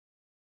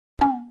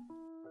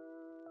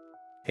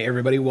Hey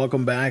everybody,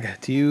 welcome back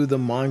to the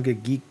Manga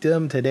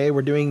Geekdom. Today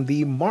we're doing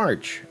the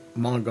March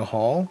Manga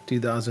Haul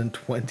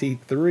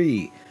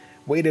 2023.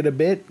 Waited a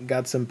bit,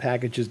 got some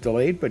packages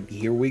delayed, but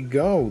here we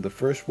go. The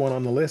first one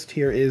on the list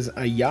here is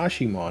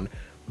Ayashimon,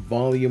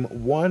 Volume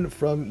 1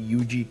 from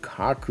Yuji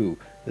Kaku,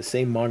 the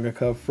same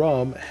mangaka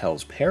from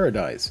Hell's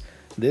Paradise.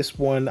 This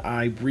one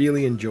I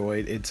really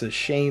enjoyed. It's a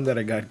shame that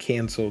it got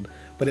cancelled,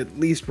 but at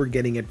least we're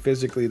getting it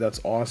physically. That's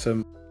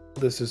awesome.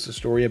 This is a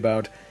story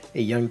about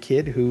a young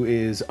kid who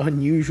is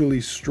unusually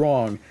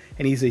strong,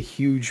 and he's a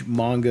huge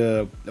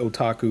manga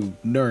otaku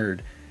nerd.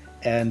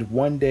 And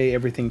one day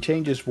everything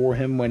changes for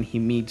him when he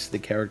meets the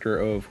character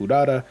of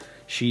Hurara.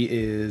 She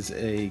is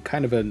a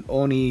kind of an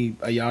Oni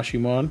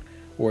Ayashimon,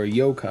 or a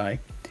yokai,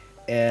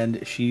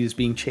 and she's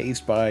being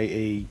chased by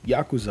a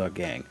Yakuza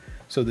gang.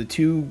 So the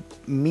two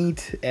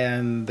meet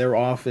and they're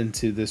off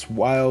into this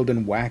wild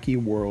and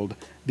wacky world,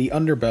 the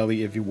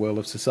underbelly, if you will,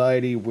 of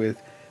society,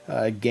 with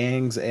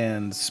gangs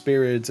and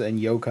spirits and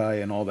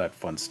yokai and all that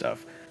fun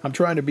stuff. I'm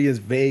trying to be as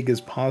vague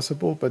as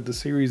possible, but the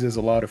series is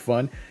a lot of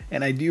fun,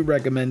 and I do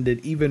recommend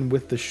it even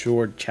with the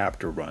short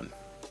chapter run.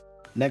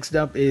 Next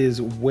up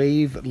is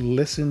Wave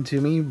Listen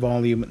to Me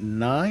Volume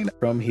 9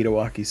 from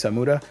Hiroaki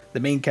Samura. The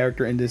main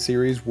character in this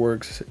series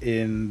works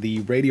in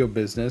the radio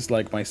business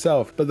like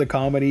myself, but the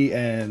comedy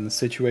and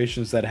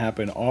situations that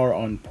happen are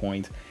on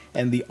point,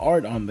 and the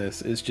art on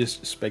this is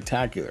just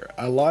spectacular.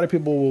 A lot of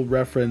people will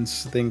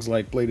reference things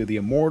like Blade of the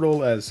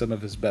Immortal as some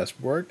of his best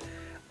work.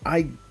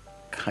 I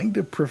kind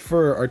of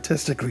prefer,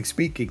 artistically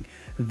speaking,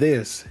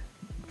 this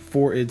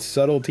for its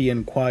subtlety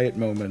and quiet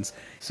moments.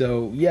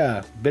 So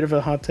yeah, bit of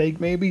a hot take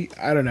maybe,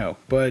 I don't know,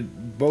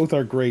 but both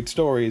are great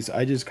stories.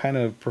 I just kind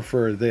of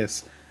prefer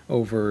this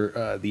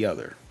over the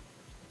other.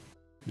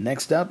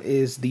 Next up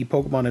is the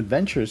Pokemon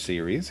Adventure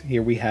series.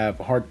 Here we have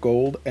Heart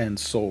Gold and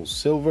Soul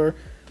Silver,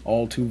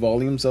 all 2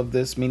 volumes of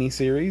this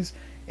mini-series,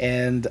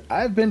 and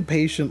I've been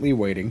patiently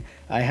waiting.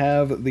 I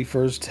have the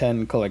first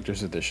 10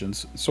 collector's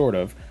editions, sort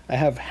of. I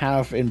have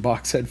half in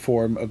box set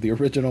form of the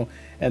original,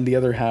 and the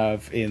other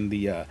half in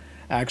the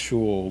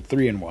actual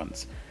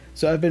 3-in-1s.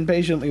 So I've been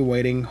patiently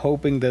waiting,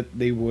 hoping that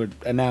they would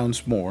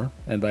announce more,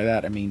 and by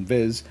that I mean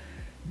Viz.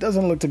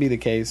 Doesn't look to be the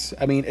case.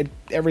 I mean,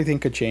 everything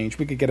could change.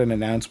 We could get an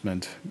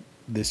announcement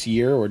this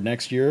year or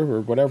next year or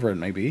whatever it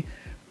may be.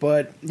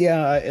 But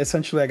yeah,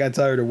 essentially I got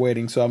tired of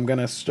waiting, so I'm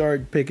gonna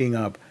start picking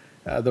up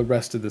the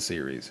rest of the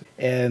series.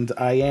 And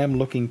I am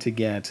looking to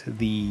get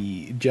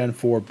the Gen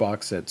 4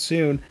 box set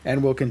soon,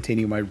 and will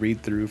continue my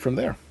read through from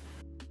there.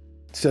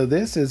 So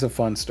this is a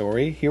fun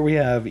story. Here we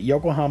have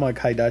Yokohama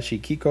Kaidashi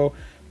Kiko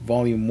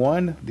Volume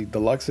 1, the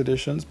deluxe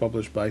editions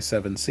published by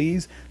 7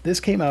 Seas.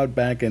 This came out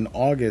back in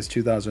August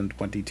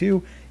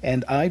 2022,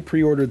 and I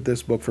pre-ordered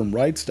this book from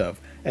Right Stuff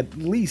at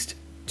least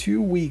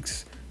 2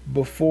 weeks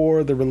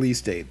before the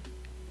release date.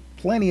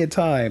 Plenty of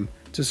time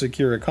to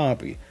secure a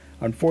copy.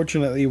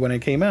 Unfortunately, when it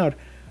came out,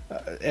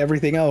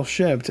 everything else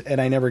shipped, and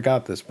I never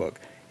got this book.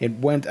 It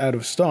went out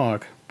of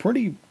stock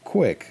pretty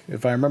quick,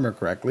 if I remember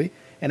correctly,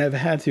 and I've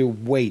had to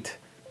wait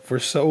for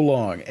so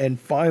long, and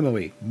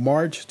finally,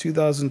 March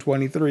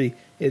 2023,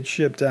 it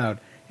shipped out,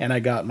 and I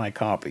got my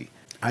copy.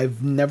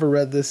 I've never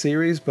read this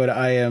series, but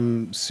I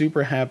am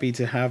super happy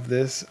to have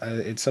this.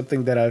 It's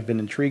something that I've been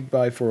intrigued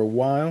by for a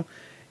while,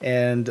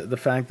 and the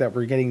fact that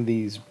we're getting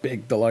these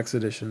big deluxe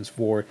editions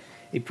for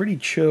a pretty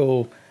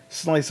chill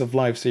slice of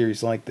life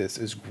series like this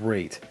is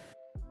great.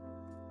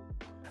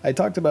 I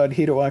talked about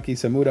Hiroaki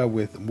Samura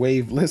with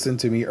Wave Listen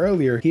to Me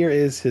earlier. Here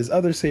is his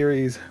other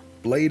series,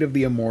 Blade of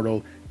the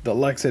Immortal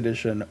Deluxe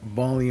Edition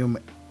Volume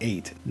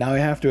 8. Now I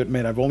have to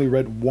admit, I've only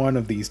read one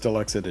of these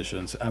deluxe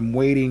editions. I'm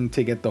waiting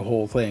to get the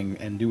whole thing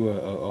and do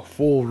a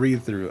full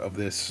read-through of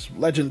this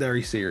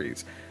legendary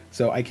series.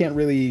 So I can't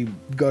really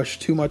gush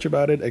too much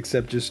about it,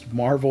 except just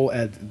marvel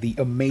at the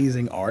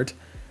amazing art,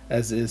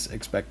 as is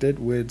expected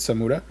with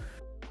Samura.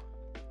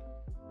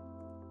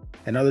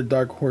 Another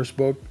Dark Horse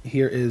book,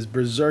 here is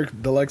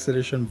Berserk Deluxe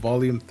Edition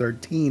Volume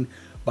 13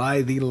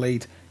 by the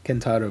late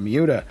Kentaro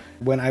Miura.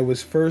 When I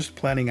was first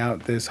planning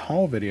out this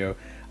haul video,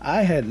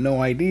 I had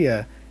no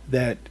idea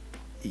that,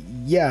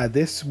 yeah,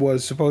 this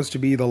was supposed to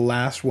be the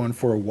last one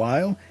for a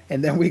while,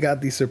 and then we got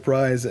the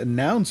surprise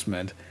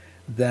announcement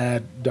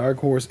that Dark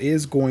Horse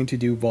is going to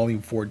do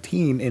Volume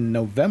 14 in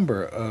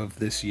November of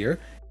this year,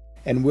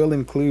 and will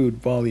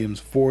include Volumes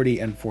 40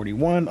 and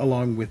 41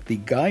 along with the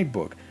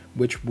guidebook,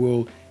 which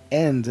will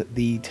end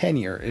the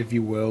tenure, if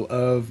you will,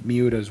 of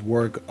Miura's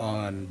work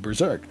on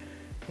Berserk.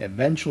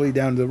 Eventually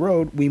down the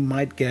road, we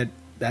might get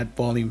that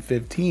Volume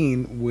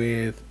 15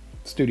 with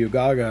Studio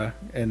Gaga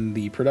and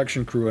the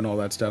production crew and all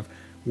that stuff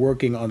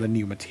working on the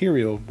new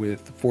material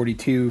with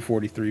 42,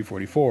 43,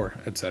 44,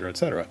 etc.,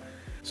 etc.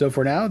 So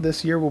for now,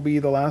 this year will be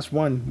the last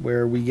one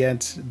where we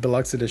get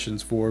deluxe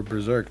editions for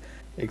Berserk.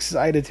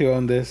 Excited to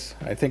own this.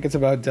 I think it's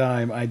about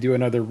time I do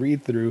another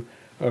read-through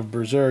of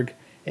Berserk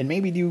and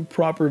maybe do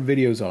proper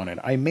videos on it.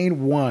 I made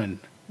one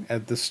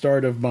at the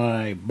start of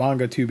my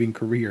manga tubing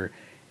career,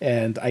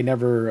 and I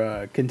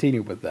never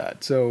continued with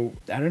that. So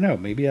I don't know,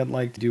 maybe I'd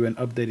like to do an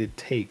updated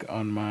take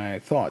on my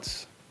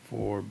thoughts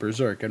for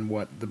Berserk and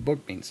what the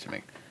book means to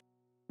me.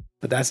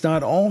 But that's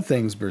not all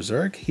things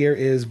Berserk. Here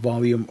is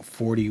volume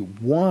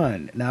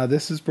 41. Now,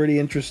 this is pretty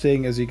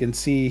interesting. As you can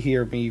see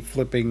here, me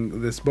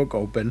flipping this book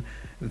open,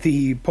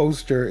 the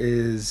poster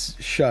is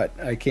shut.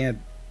 I can't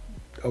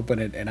open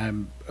it, and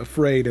I'm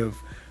afraid of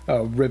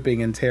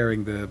ripping and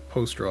tearing the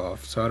poster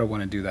off, so I don't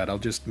want to do that. I'll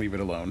just leave it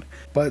alone.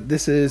 But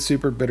this is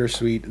super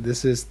bittersweet.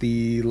 This is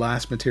the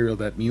last material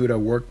that Miura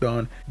worked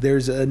on.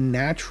 There's a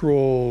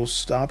natural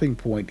stopping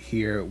point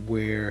here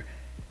where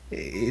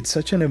it's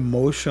such an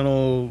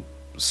emotional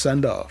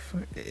send-off,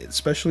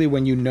 especially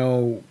when you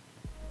know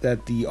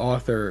that the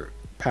author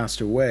passed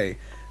away.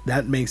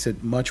 That makes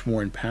it much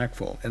more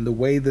impactful, and the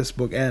way this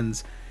book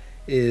ends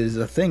is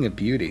a thing of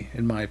beauty,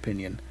 in my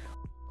opinion.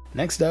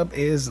 Next up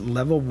is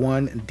Level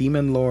 1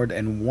 Demon Lord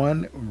and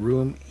One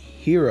Room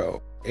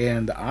Hero,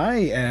 and I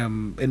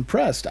am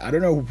impressed. I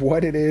don't know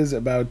what it is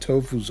about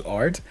Tofu's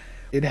art.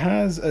 It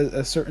has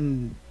a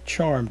certain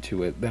charm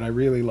to it that I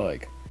really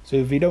like. So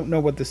if you don't know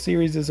what the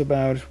series is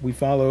about, we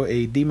follow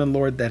a demon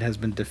lord that has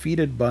been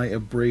defeated by a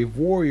brave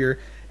warrior,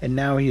 and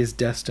now he is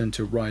destined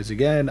to rise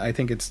again. I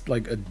think it's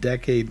like a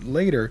decade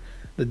later,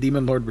 the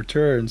demon lord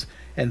returns,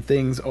 and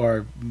things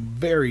are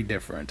very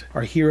different.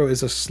 Our hero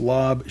is a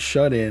slob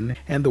shut-in,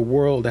 and the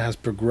world has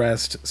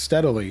progressed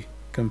steadily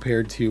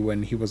compared to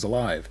when he was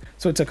alive.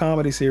 So it's a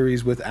comedy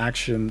series with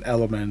action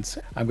elements.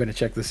 I'm going to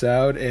check this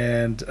out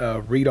and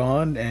read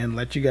on and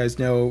let you guys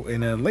know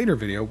in a later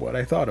video what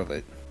I thought of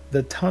it.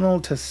 The Tunnel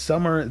to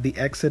Summer, The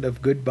Exit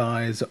of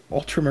Goodbyes,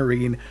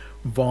 Ultramarine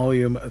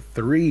Volume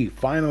 3.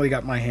 Finally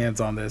got my hands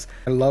on this.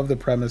 I love the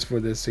premise for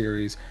this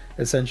series.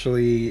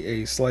 Essentially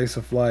a slice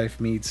of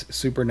life meets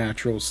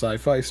supernatural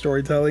sci-fi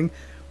storytelling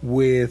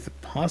with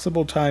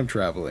possible time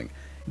traveling.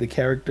 The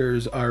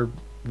characters are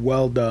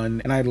well done,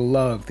 and I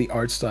love the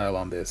art style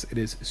on this. It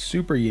is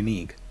super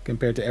unique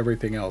compared to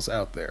everything else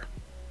out there.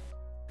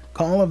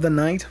 Call of the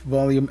Night,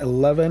 Volume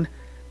 11.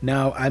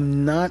 Now,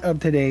 I'm not up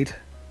to date,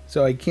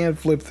 so I can't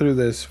flip through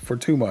this for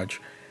too much.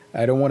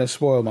 I don't want to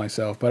spoil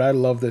myself, but I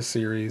love this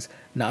series.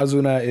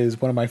 Nazuna is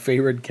one of my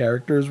favorite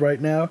characters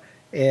right now,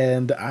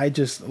 and I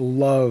just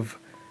love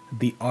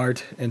the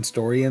art and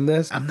story in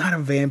this. I'm not a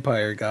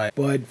vampire guy,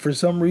 but for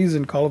some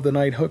reason Call of the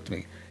Night hooked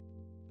me.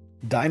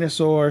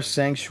 Dinosaur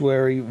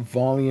Sanctuary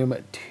Volume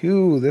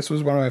 2. This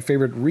was one of my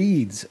favorite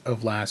reads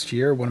of last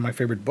year, one of my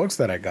favorite books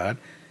that I got.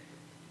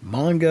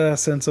 Manga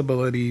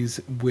sensibilities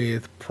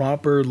with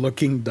proper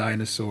looking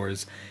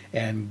dinosaurs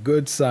and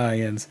good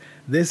science.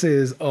 This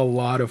is a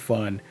lot of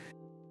fun.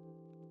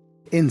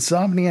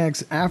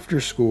 Insomniac's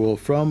After School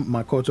from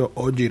Makoto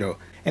Ojiro,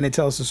 and it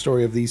tells the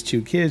story of these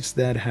two kids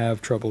that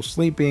have trouble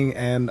sleeping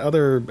and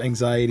other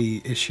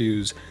anxiety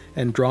issues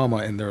and drama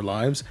in their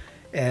lives,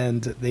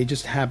 and they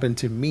just happen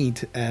to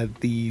meet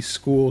at the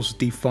school's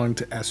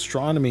defunct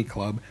astronomy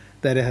club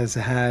that has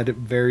had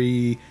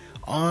very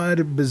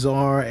odd,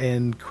 bizarre,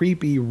 and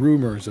creepy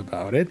rumors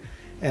about it,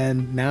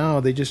 and now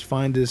they just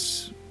find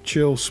this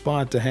chill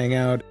spot to hang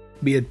out,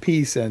 be at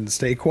peace, and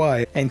stay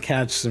quiet, and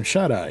catch some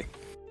shut-eye.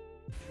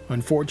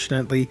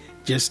 Unfortunately,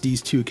 just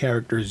these two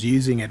characters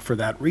using it for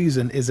that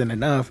reason isn't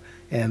enough,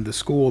 and the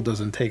school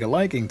doesn't take a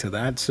liking to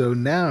that, so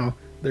now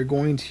they're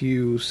going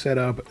to set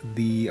up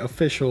the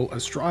official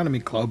astronomy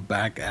club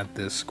back at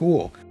this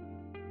school.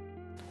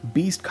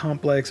 Beast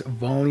Complex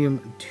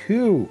Volume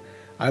 2.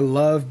 I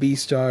love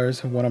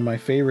Beastars, one of my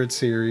favorite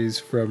series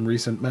from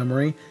recent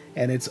memory,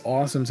 and it's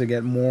awesome to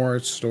get more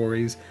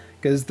stories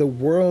because the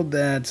world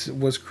that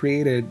was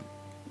created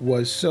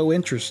was so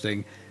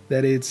interesting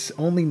that it's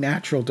only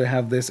natural to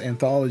have this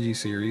anthology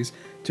series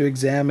to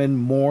examine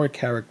more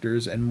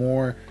characters and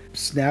more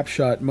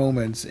snapshot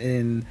moments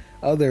in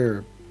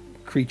other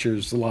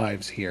creatures'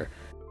 lives here.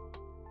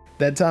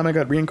 That time I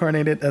got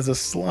reincarnated as a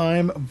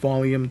slime,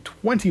 Volume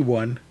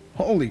 21.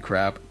 Holy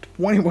crap,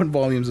 21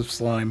 volumes of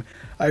slime.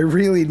 I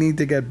really need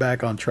to get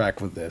back on track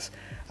with this.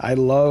 I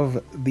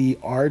love the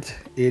art.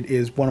 It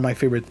is one of my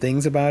favorite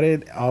things about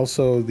it.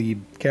 Also the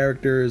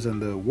characters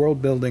and the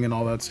world building and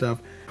all that stuff.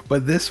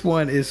 But this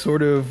one is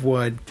sort of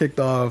what kicked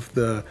off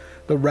the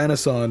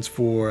renaissance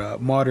for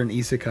modern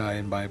isekai,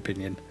 in my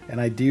opinion.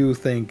 And I do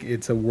think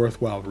it's a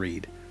worthwhile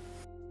read.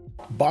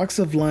 Box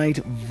of Light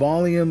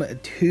Volume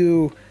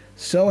 2.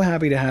 So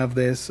happy to have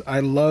this. I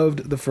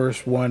loved the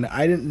first one.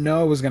 I didn't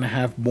know I was going to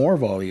have more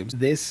volumes.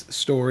 This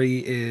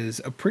story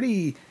is a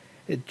pretty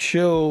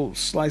chill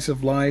slice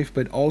of life,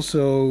 but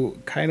also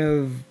kind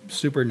of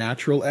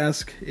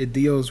supernatural-esque. It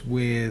deals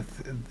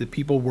with the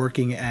people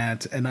working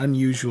at an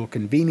unusual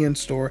convenience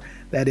store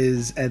that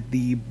is at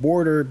the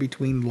border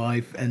between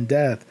life and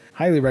death.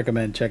 Highly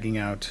recommend checking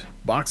out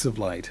Box of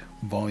Light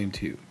Volume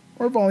 2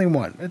 or Volume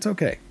 1. It's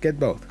okay. Get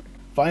both.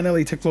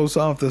 Finally, to close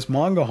off this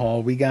manga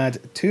haul, we got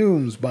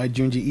Tombs by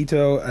Junji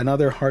Ito,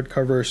 another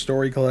hardcover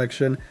story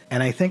collection,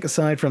 and I think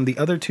aside from the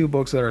other two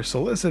books that are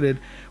solicited,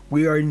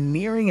 we are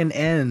nearing an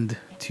end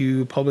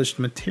to published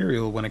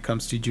material when it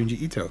comes to Junji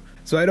Ito.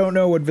 So I don't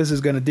know what Viz is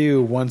going to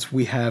do once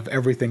we have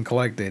everything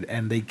collected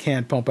and they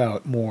can't pump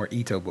out more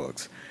Ito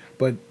books.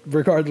 But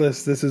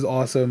regardless, this is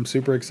awesome.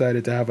 Super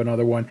excited to have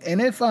another one.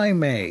 And if I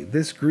may,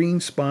 this green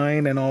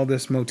spine and all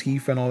this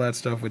motif and all that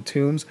stuff with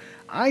tombs,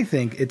 I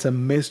think it's a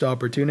missed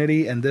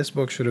opportunity, and this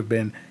book should have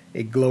been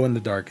a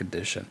glow-in-the-dark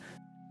edition.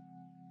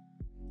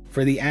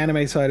 For the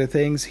anime side of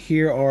things,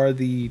 here are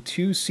the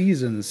 2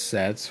 seasons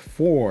sets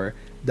for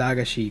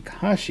Dagashi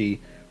Kashi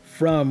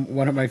from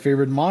one of my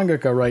favorite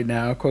mangaka right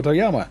now,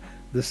 Kotoyama,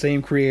 the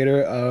same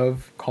creator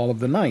of Call of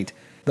the Night.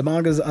 The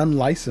manga's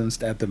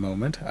unlicensed at the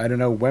moment. I don't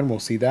know when we'll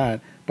see that,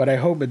 but I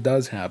hope it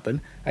does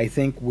happen. I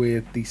think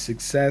with the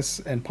success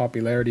and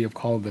popularity of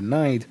Call of the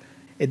Night,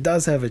 it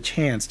does have a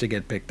chance to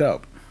get picked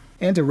up.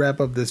 And to wrap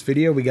up this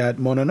video, we got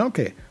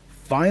Mononoke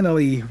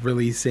finally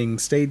releasing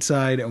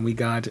stateside, and we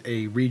got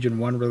a Region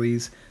 1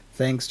 release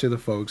thanks to the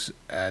folks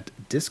at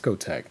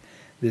Discotek.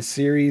 This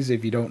series,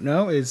 if you don't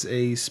know, is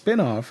a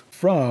spin-off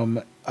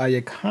from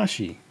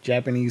Ayakashi,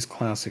 Japanese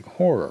classic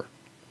horror.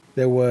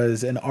 There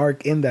was an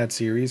arc in that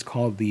series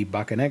called the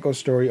Bakaneko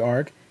story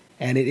arc,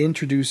 and it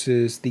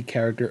introduces the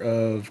character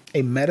of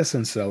a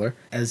medicine seller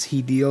as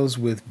he deals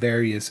with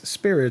various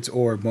spirits,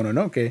 or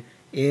mononoke,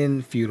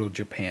 in feudal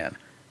Japan.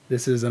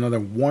 This is another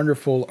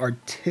wonderful,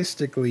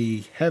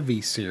 artistically heavy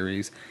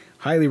series.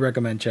 Highly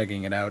recommend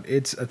checking it out.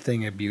 It's a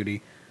thing of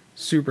beauty.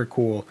 Super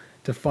cool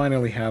to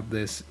finally have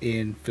this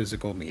in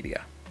physical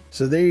media.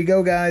 So there you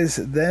go, guys.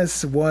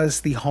 This was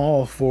the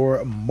haul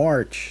for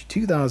March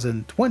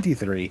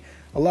 2023.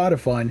 A lot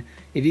of fun.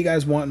 If you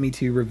guys want me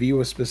to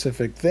review a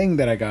specific thing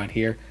that I got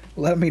here,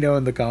 let me know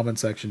in the comment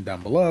section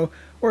down below.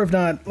 Or if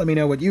not, let me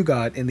know what you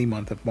got in the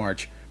month of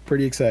March.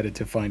 Pretty excited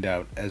to find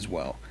out as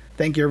well.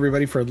 Thank you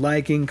everybody for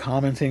liking,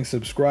 commenting,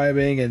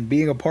 subscribing, and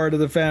being a part of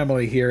the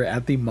family here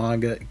at the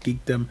Manga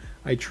Geekdom.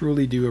 I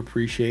truly do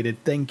appreciate it.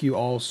 Thank you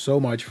all so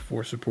much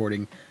for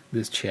supporting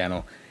this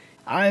channel.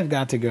 I've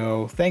got to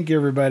go. Thank you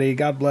everybody.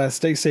 God bless.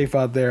 Stay safe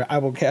out there. I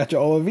will catch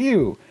all of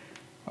you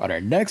on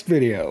our next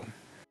video.